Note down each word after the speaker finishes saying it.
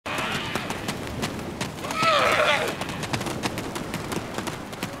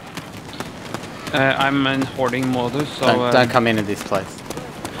I'm in hoarding modus, so... Don't come into this place.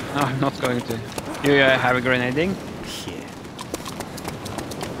 No, I'm not going to. You have a grenading? Yeah.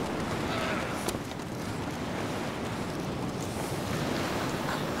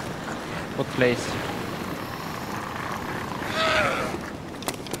 What place?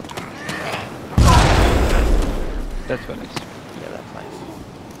 That place. Yeah, that place.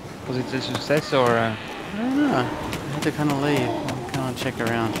 Was it a success or... I don't know. I had to kind of leave. We'll go and check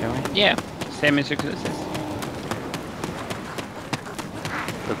around, shall we? Yeah, semi-successes.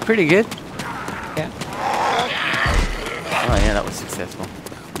 But pretty good. Yeah. Oh yeah, that was successful.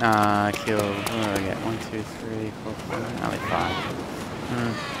 Killed, what do we get? 1, 2, 3, 4, 5, only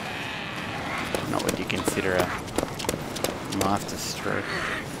 5. Not what you consider a master stroke.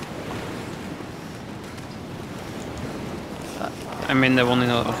 But I'm in the one in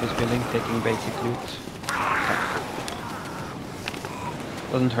the office building taking basic loot.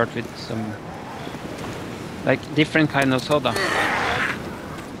 Doesn't hurt with some... like different kind of soda.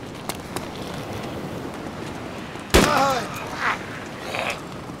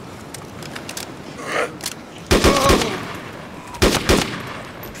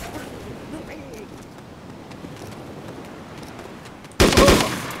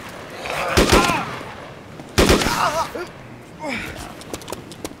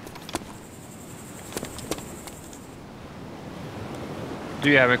 Do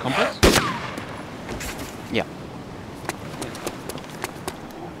you have a compass? yeah.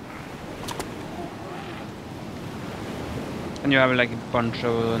 And you have like a bunch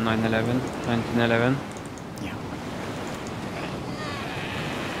of 911, 1911? Yeah.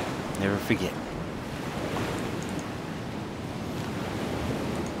 Never forget.